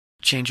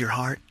change your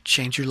heart,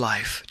 change your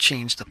life,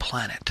 change the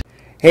planet.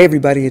 Hey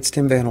everybody, it's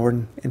Tim Van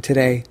Orden, and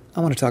today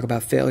I want to talk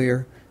about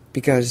failure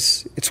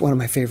because it's one of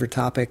my favorite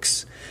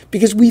topics.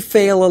 Because we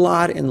fail a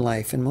lot in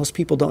life, and most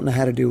people don't know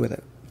how to deal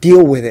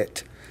with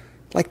it.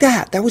 Like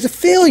that. That was a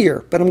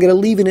failure, but I'm going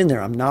to leave it in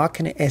there. I'm not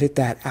going to edit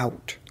that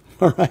out.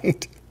 All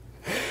right?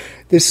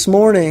 This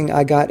morning,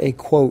 I got a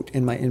quote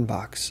in my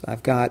inbox.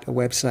 I've got a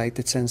website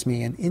that sends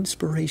me an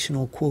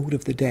inspirational quote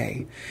of the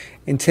day.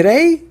 And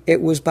today,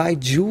 it was by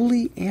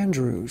Julie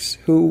Andrews,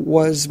 who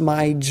was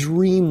my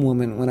dream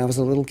woman when I was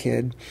a little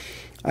kid.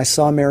 I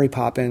saw Mary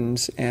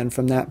Poppins, and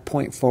from that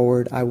point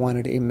forward, I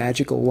wanted a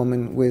magical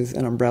woman with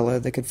an umbrella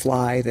that could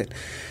fly, that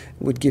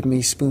would give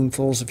me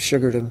spoonfuls of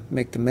sugar to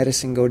make the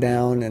medicine go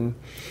down,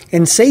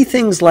 and say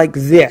things like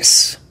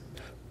this: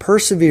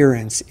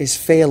 perseverance is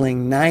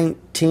failing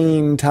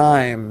 19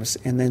 times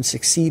and then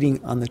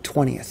succeeding on the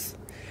 20th.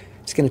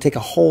 It's going to take a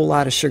whole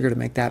lot of sugar to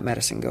make that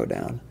medicine go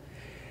down.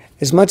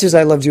 As much as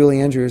I love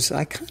Julie Andrews,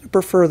 I kind of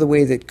prefer the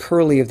way that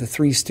Curly of the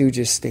Three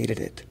Stooges stated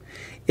it.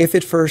 If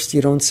at first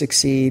you don't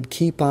succeed,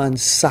 keep on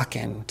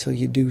sucking till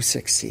you do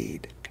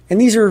succeed. And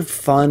these are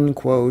fun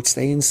quotes.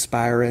 They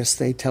inspire us.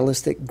 They tell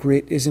us that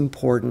grit is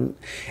important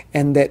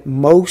and that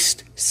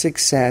most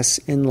success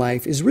in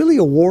life is really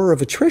a war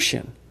of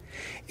attrition.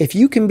 If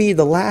you can be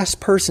the last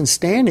person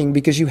standing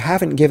because you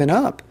haven't given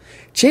up,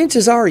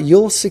 chances are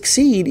you'll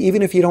succeed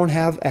even if you don't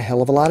have a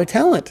hell of a lot of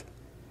talent.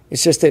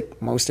 It's just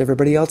that most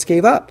everybody else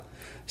gave up.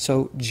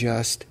 So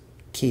just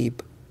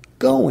keep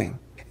going.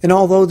 And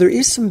although there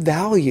is some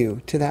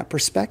value to that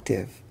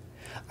perspective,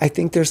 I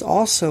think there's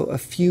also a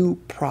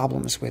few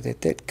problems with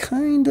it that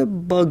kind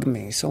of bug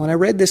me. So when I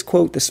read this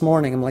quote this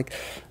morning, I'm like,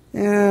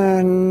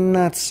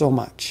 not so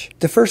much.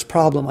 The first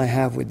problem I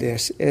have with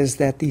this is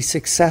that the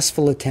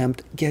successful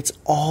attempt gets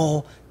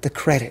all the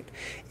credit.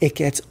 It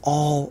gets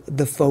all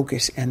the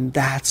focus, and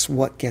that's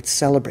what gets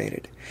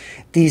celebrated.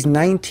 These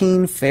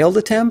 19 failed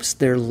attempts,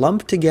 they're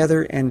lumped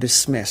together and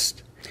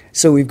dismissed.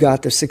 So we've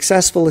got the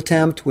successful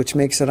attempt, which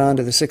makes it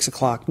onto the 6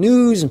 o'clock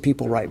news, and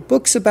people write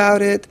books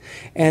about it.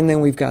 And then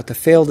we've got the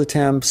failed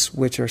attempts,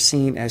 which are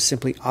seen as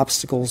simply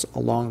obstacles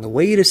along the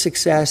way to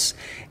success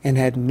and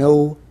had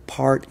no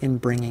part in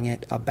bringing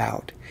it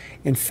about.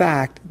 In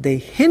fact, they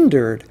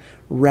hindered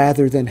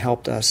rather than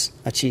helped us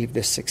achieve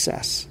this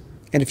success.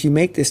 And if you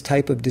make this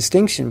type of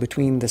distinction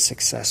between the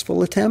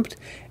successful attempt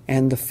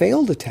and the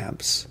failed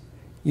attempts,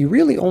 you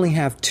really only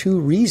have two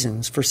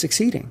reasons for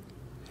succeeding.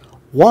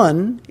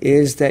 One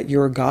is that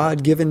your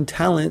God-given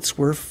talents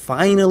were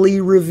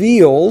finally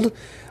revealed.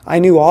 I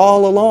knew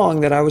all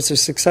along that I was a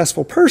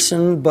successful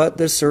person, but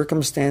the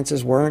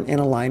circumstances weren't in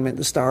alignment.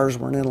 The stars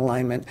weren't in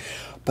alignment.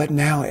 But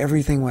now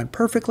everything went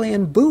perfectly,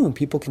 and boom,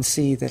 people can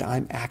see that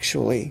I'm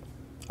actually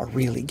a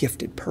really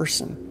gifted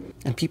person.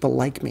 And people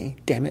like me,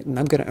 damn it, and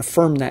I'm going to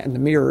affirm that in the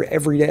mirror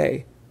every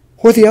day.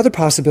 Or the other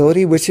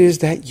possibility, which is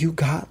that you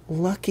got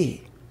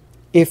lucky.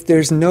 If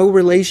there's no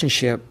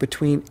relationship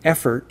between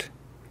effort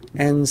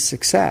and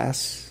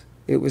success,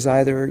 it was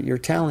either your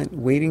talent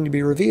waiting to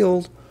be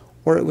revealed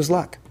or it was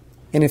luck.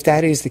 And if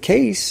that is the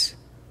case,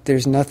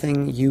 there's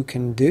nothing you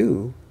can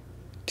do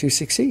to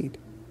succeed.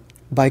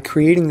 By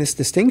creating this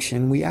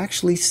distinction, we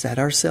actually set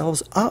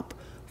ourselves up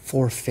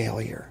for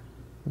failure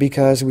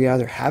because we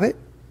either have it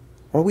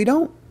or we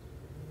don't.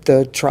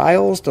 The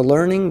trials, the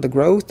learning, the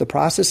growth, the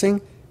processing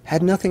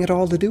had nothing at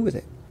all to do with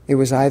it. It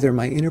was either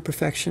my inner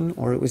perfection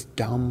or it was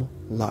dumb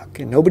luck.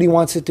 And nobody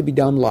wants it to be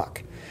dumb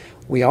luck.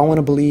 We all want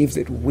to believe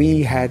that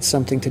we had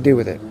something to do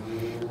with it.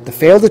 The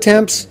failed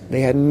attempts,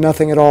 they had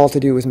nothing at all to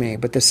do with me.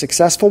 But the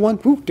successful one,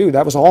 dude,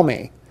 that was all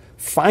me.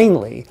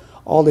 Finally,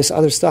 all this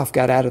other stuff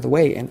got out of the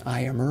way and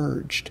I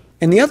emerged.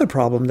 And the other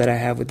problem that I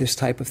have with this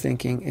type of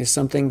thinking is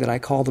something that I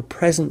call the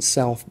present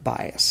self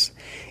bias.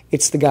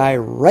 It's the guy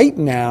right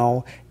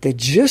now that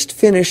just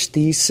finished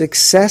the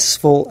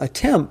successful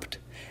attempt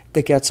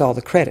that gets all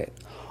the credit.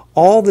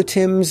 All the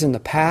Tims in the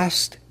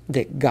past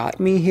that got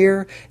me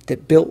here,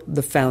 that built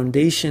the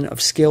foundation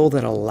of skill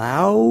that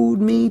allowed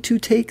me to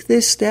take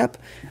this step,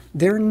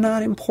 they're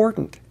not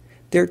important.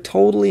 They're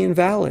totally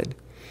invalid.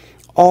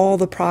 All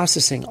the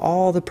processing,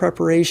 all the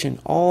preparation,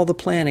 all the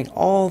planning,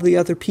 all the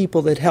other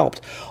people that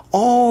helped,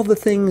 all the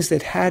things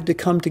that had to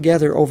come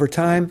together over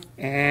time,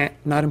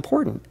 not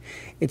important.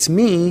 It's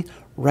me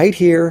right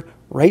here,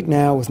 right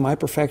now, with my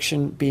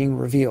perfection being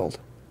revealed.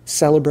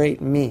 Celebrate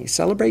me.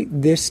 Celebrate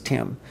this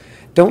Tim.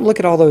 Don't look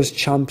at all those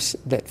chumps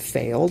that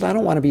failed. I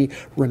don't want to be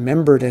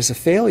remembered as a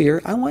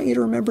failure. I want you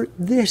to remember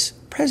this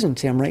present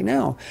Tim right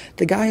now,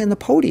 the guy on the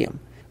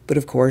podium. But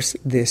of course,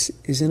 this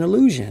is an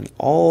illusion.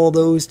 All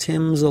those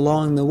Tims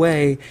along the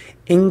way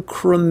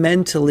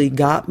incrementally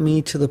got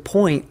me to the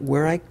point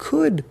where I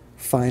could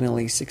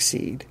finally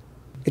succeed.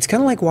 It's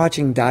kind of like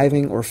watching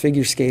diving or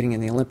figure skating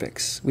in the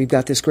Olympics. We've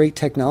got this great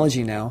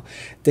technology now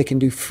that can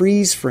do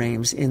freeze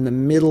frames in the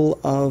middle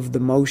of the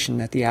motion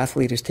that the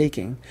athlete is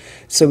taking.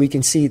 So we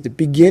can see the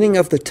beginning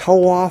of the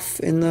toe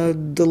off in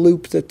the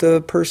loop that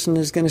the person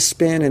is going to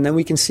spin, and then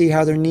we can see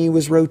how their knee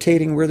was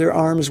rotating, where their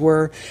arms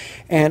were.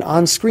 And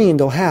on screen,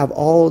 they'll have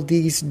all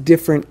these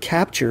different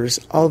captures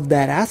of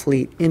that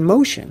athlete in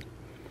motion.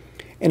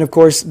 And of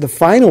course, the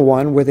final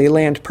one where they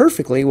land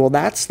perfectly, well,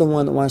 that's the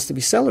one that wants to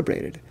be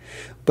celebrated.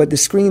 But the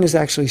screen is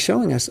actually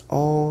showing us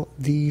all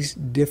these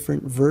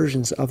different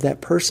versions of that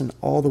person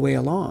all the way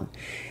along.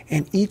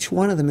 And each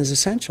one of them is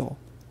essential.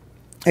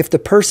 If the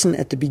person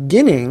at the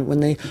beginning, when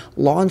they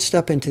launched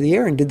up into the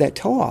air and did that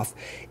toe off,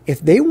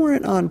 if they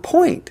weren't on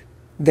point,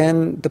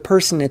 then the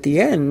person at the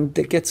end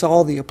that gets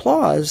all the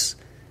applause,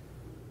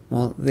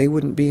 well, they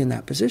wouldn't be in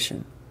that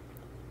position.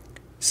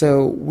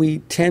 So we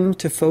tend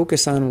to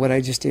focus on what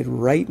I just did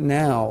right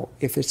now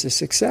if it's a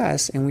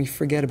success, and we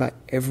forget about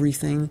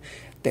everything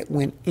that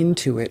went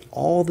into it,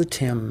 all the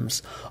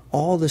Tims,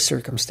 all the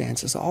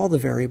circumstances, all the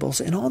variables,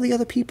 and all the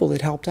other people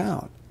that helped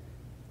out,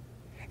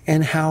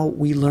 and how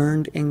we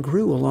learned and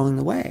grew along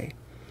the way.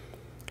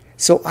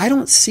 So I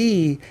don't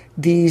see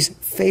these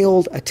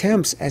failed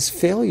attempts as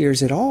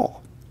failures at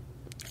all.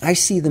 I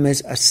see them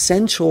as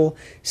essential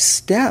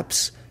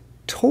steps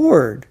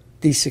toward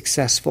the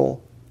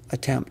successful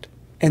attempt.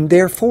 And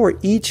therefore,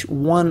 each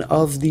one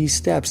of these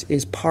steps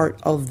is part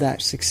of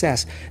that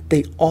success.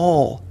 They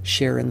all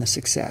share in the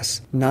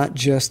success, not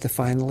just the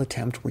final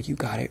attempt where you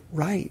got it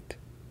right.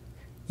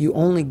 You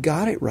only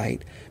got it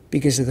right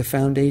because of the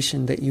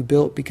foundation that you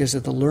built, because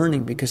of the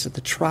learning, because of the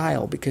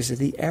trial, because of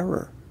the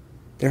error.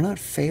 They're not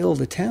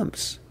failed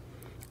attempts.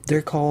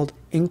 They're called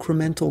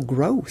incremental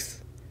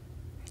growth.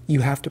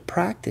 You have to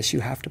practice,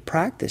 you have to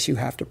practice, you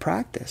have to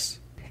practice.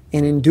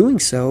 And in doing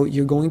so,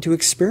 you're going to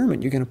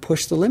experiment. You're going to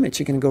push the limits.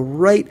 You're going to go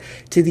right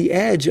to the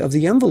edge of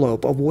the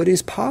envelope of what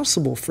is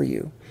possible for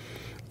you.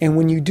 And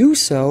when you do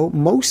so,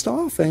 most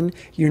often,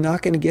 you're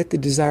not going to get the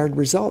desired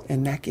result,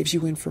 and that gives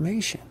you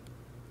information.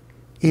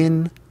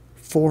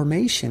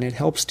 Information. It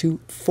helps to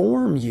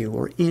form you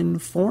or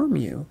inform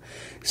you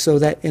so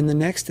that in the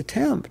next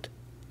attempt,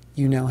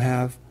 you now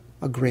have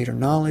a greater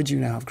knowledge, you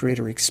now have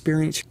greater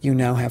experience, you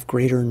now have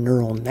greater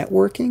neural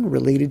networking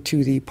related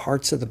to the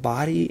parts of the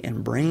body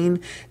and brain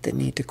that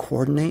need to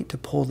coordinate to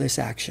pull this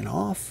action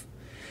off.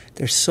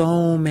 There's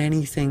so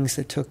many things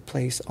that took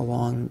place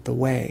along the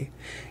way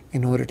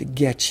in order to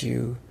get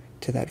you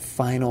to that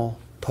final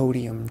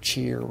podium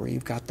cheer where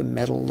you've got the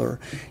medal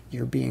or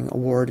you're being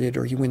awarded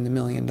or you win the $1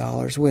 million,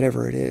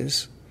 whatever it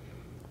is.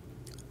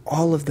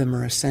 All of them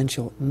are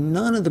essential.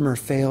 None of them are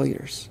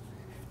failures.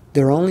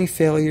 They're only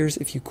failures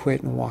if you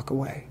quit and walk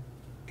away.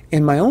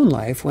 In my own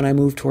life, when I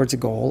move towards a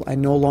goal, I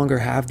no longer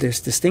have this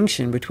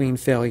distinction between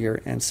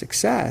failure and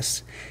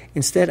success.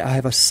 Instead, I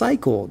have a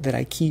cycle that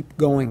I keep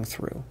going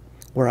through,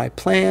 where I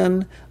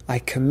plan, I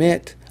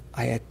commit,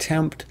 I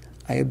attempt,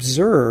 I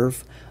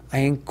observe, I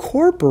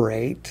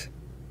incorporate,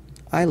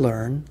 I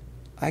learn,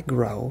 I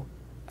grow,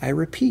 I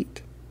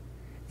repeat.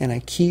 And I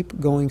keep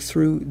going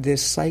through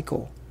this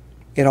cycle.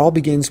 It all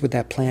begins with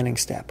that planning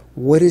step.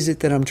 What is it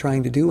that I'm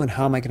trying to do and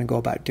how am I going to go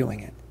about doing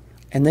it?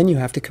 And then you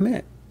have to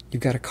commit.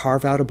 You've got to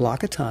carve out a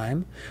block of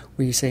time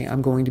where you say,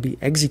 I'm going to be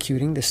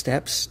executing the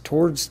steps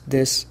towards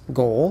this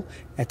goal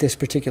at this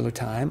particular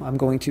time. I'm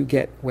going to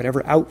get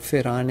whatever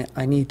outfit on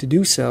I need to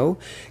do so,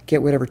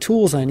 get whatever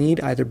tools I need,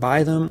 either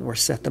buy them or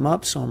set them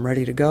up so I'm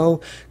ready to go,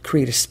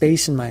 create a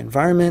space in my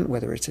environment,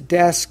 whether it's a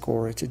desk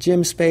or it's a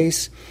gym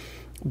space.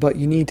 But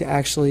you need to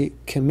actually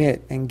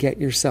commit and get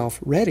yourself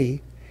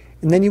ready.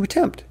 And then you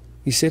attempt.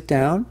 You sit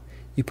down,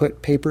 you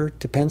put paper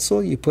to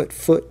pencil, you put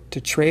foot to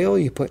trail,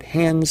 you put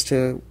hands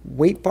to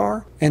weight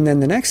bar. And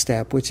then the next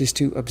step, which is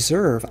to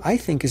observe, I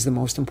think is the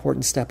most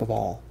important step of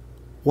all.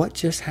 What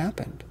just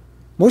happened?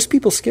 Most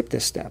people skip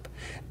this step.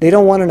 They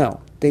don't want to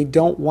know. They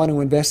don't want to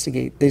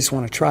investigate. They just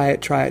want to try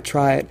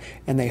it,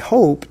 and they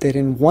hope that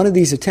in one of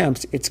these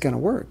attempts it's going to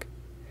work.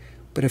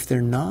 But if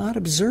they're not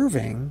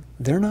observing,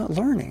 they're not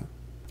learning.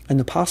 And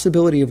the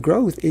possibility of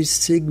growth is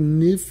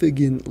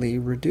significantly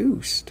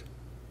reduced.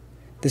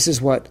 This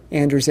is what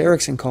Anders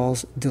Ericsson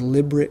calls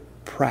deliberate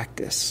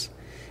practice.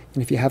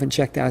 And if you haven't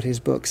checked out his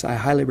books, I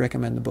highly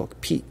recommend the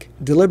book Peak.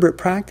 Deliberate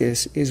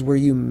practice is where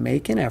you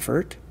make an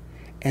effort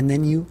and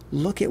then you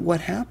look at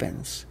what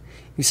happens.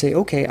 You say,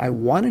 okay, I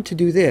wanted to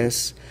do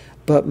this,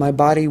 but my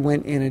body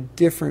went in a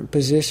different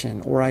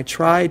position, or I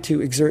tried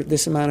to exert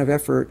this amount of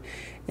effort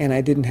and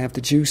I didn't have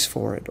the juice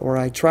for it, or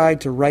I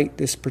tried to write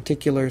this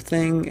particular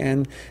thing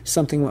and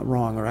something went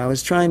wrong, or I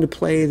was trying to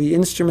play the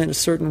instrument a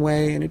certain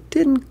way and it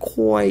didn't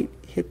quite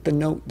hit the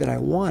note that I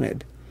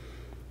wanted.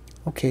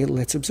 Okay,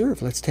 let's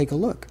observe. Let's take a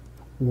look.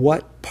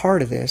 What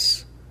part of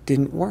this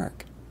didn't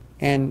work?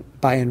 And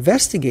by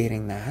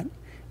investigating that,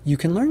 you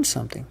can learn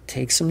something.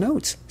 Take some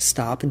notes.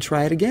 Stop and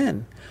try it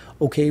again.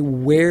 Okay,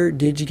 where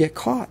did you get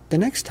caught the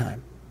next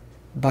time?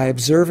 By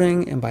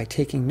observing and by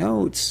taking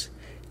notes,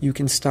 you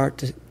can start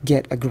to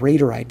get a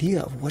greater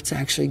idea of what's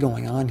actually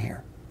going on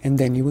here. And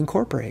then you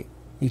incorporate.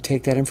 You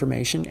take that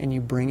information and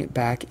you bring it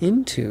back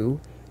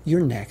into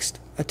your next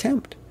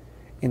attempt.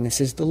 And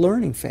this is the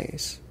learning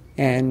phase.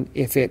 And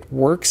if it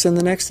works in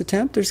the next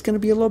attempt, there's going to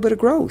be a little bit of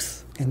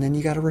growth. And then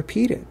you got to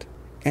repeat it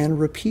and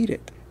repeat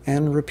it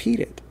and repeat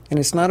it. And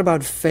it's not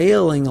about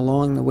failing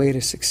along the way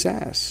to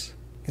success.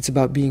 It's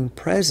about being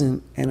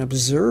present and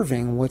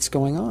observing what's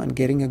going on,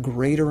 getting a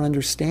greater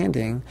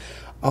understanding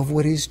of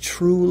what is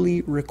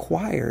truly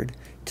required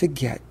to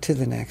get to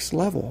the next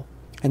level.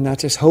 And not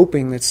just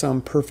hoping that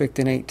some perfect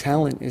innate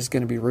talent is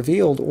going to be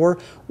revealed or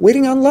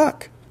waiting on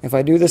luck. If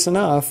I do this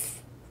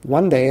enough,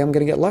 one day I'm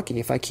going to get lucky.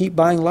 If I keep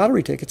buying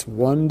lottery tickets,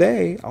 one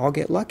day I'll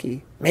get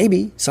lucky.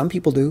 Maybe. Some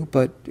people do,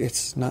 but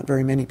it's not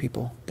very many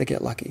people that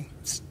get lucky.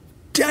 It's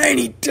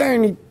tiny,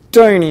 tiny,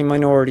 tiny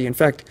minority. In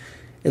fact,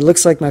 it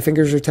looks like my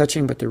fingers are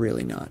touching, but they're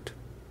really not.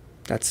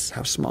 That's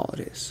how small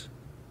it is.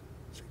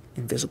 It's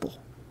invisible.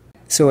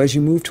 So as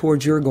you move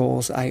towards your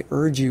goals, I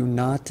urge you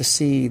not to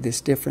see this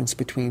difference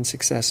between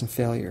success and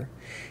failure.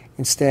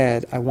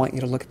 Instead, I want you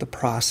to look at the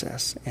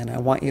process, and I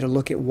want you to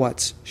look at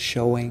what's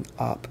showing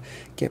up.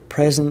 Get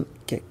present,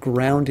 get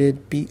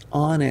grounded, be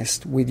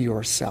honest with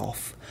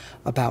yourself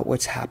about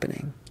what's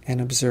happening, and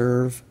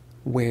observe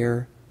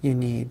where you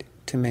need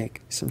to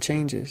make some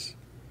changes.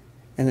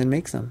 And then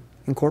make them,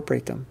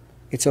 incorporate them.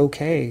 It's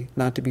okay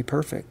not to be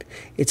perfect.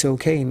 It's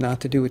okay not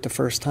to do it the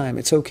first time.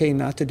 It's okay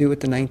not to do it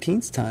the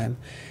 19th time,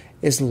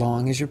 as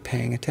long as you're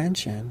paying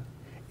attention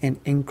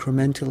and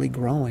incrementally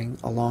growing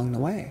along the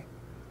way.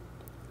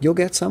 You'll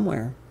get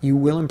somewhere. You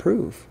will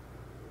improve.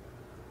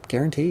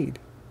 Guaranteed.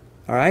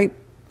 All right?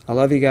 I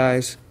love you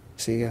guys.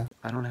 See ya.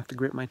 I don't have to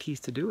grit my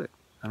teeth to do it.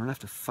 I don't have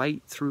to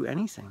fight through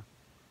anything.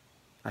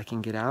 I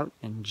can get out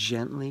and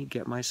gently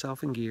get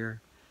myself in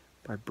gear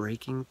by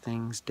breaking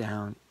things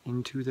down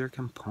into their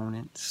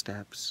component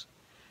steps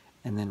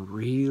and then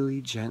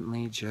really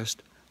gently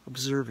just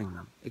observing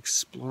them,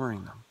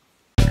 exploring them.